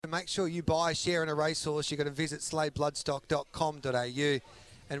Make sure you buy, share in a racehorse. You've got to visit sladebloodstock.com.au.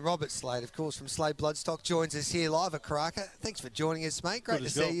 And Robert Slade, of course, from Slade Bloodstock, joins us here live at Karaka. Thanks for joining us, mate. Great to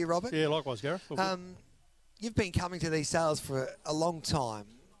see you, Robert. Yeah, likewise, Gareth. You've been coming to these sales for a long time.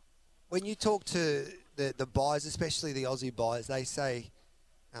 When you talk to the buyers, especially the Aussie buyers, they say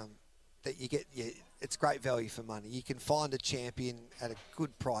that it's great value for money. You can find a champion at a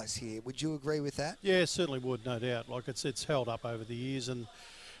good price here. Would you agree with that? Yeah, certainly would, no doubt. Like it's held up over the years, and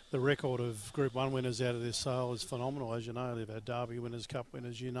the record of Group 1 winners out of this sale is phenomenal. As you know, they've had Derby winners, Cup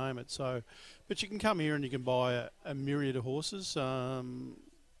winners, you name it. So, but you can come here and you can buy a myriad of horses.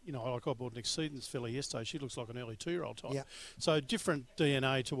 Like I bought an Exceedance filly yesterday. She looks like an early 2-year-old type. Yeah. So different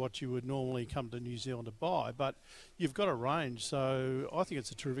DNA to what you would normally come to New Zealand to buy. But you've got a range. So I think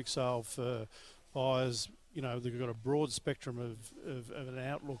it's a terrific sale for buyers. You know, they've got a broad spectrum of an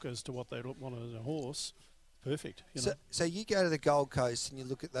outlook as to what they want in a horse. Perfect. So you go to the Gold Coast and you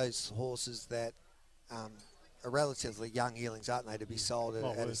look at those horses that are relatively young yearlings, aren't they, to be sold at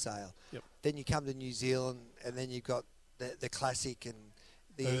a sale. Yep. Then you come to New Zealand and then you've got the Classic and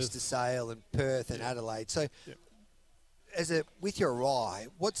the Perth. Easter Sale and Perth and Adelaide. So Yep. with your eye,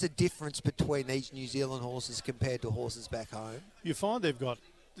 what's the difference between these New Zealand horses compared to horses back home? You find they've got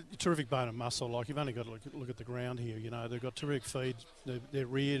terrific bone and muscle. Like, you've only got to look at the ground here. You know, they've got terrific feed. They're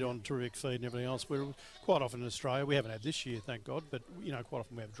reared on terrific feed and everything else. We're quite often in Australia. We haven't had this year, thank God, but you know, quite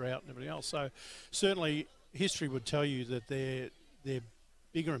often we have drought and everything else. So certainly history would tell you that they're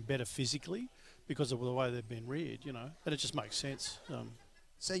bigger and better physically because of the way they've been reared. You know, and it just makes sense.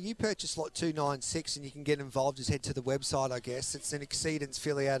 So you purchase lot 296 and you can get involved. Just head to the website, I guess. It's an Exceedance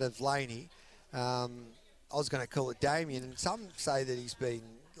filly out of Laney. I was going to call it Damien, and some say that he's been...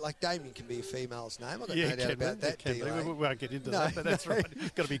 Like, Damien can be a female's name. I've got no doubt about that. We won't get into that, but that's right.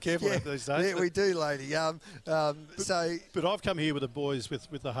 You've got to be careful these days. Yeah, we do, lady. But I've come here with the boys,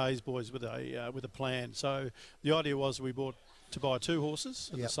 with the Hayes boys, with a plan. So the idea was we bought to buy 2 horses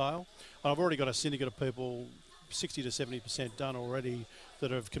in the sale. I've already got a syndicate of people, 60 to 70% done already, that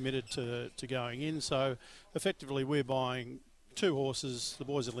have committed to going in. So effectively we're buying 2 horses. The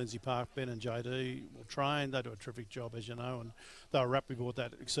boys at Lindsay Park, Ben and JD, will train. They do a terrific job, as you know, and they were wrapped. We bought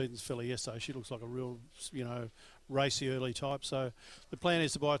that Exceedance filly yesterday. She looks like a real, racy early type. So the plan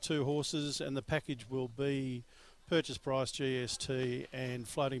is to buy 2 horses, and the package will be purchase price GST and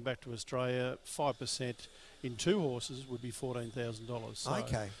floating back to Australia 5% in 2 horses would be $14,000. So,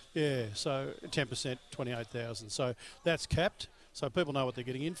 okay. Yeah, so 10%, $28,000. So that's capped. So people know what they're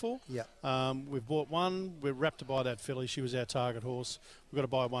getting in for. Yeah. We've bought one. We're wrapped to buy that filly. She was our target horse. We've got to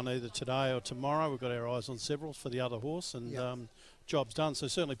buy one either today or tomorrow. We've got our eyes on several for the other horse, and job's done. So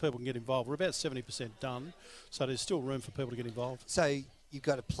certainly people can get involved. We're about 70% done, so there's still room for people to get involved. So you've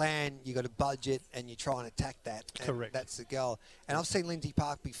got a plan, you've got a budget, and you try and attack that. Correct. That's the goal. And I've seen Lindsay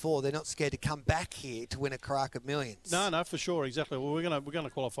Park before. They're not scared to come back here to win a Karaka Millions. No, for sure, exactly. Well, we're going to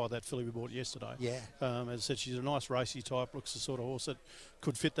qualify that filly we bought yesterday. Yeah. As I said, she's a nice racy type. Looks the sort of horse that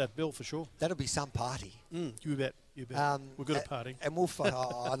could fit that bill for sure. That'll be some party. You bet. We're good at partying. And we'll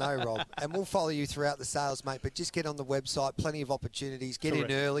I know, Rob. And we'll follow you throughout the sales, mate. But just get on the website. Plenty of opportunities. Get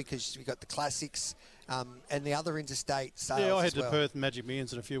in early because we've got the Classics and the other interstate sales. Yeah, I head to Perth Magic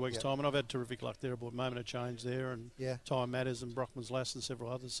Millions in a few weeks' time, and I've had terrific luck there. I bought Moment of Change there, and Time Matters and Brockman's Lass and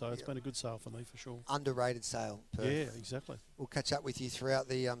several others. So it's been a good sale for me for sure. Underrated sale, Perth. Yeah, exactly. We'll catch up with you throughout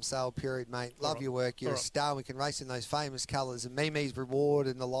the sale period, mate. Love your work. You're a star. We can race in those famous colours. And Mimi's Reward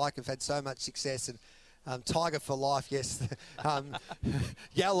and the like have had so much success. And Tiger for Life, yes.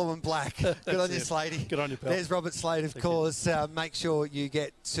 Yellow and black. Good on you, Sladey. Good on you, pal. There's Robert Slade, of course. Make sure you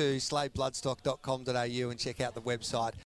get to sladebloodstock.com.au and check out the website.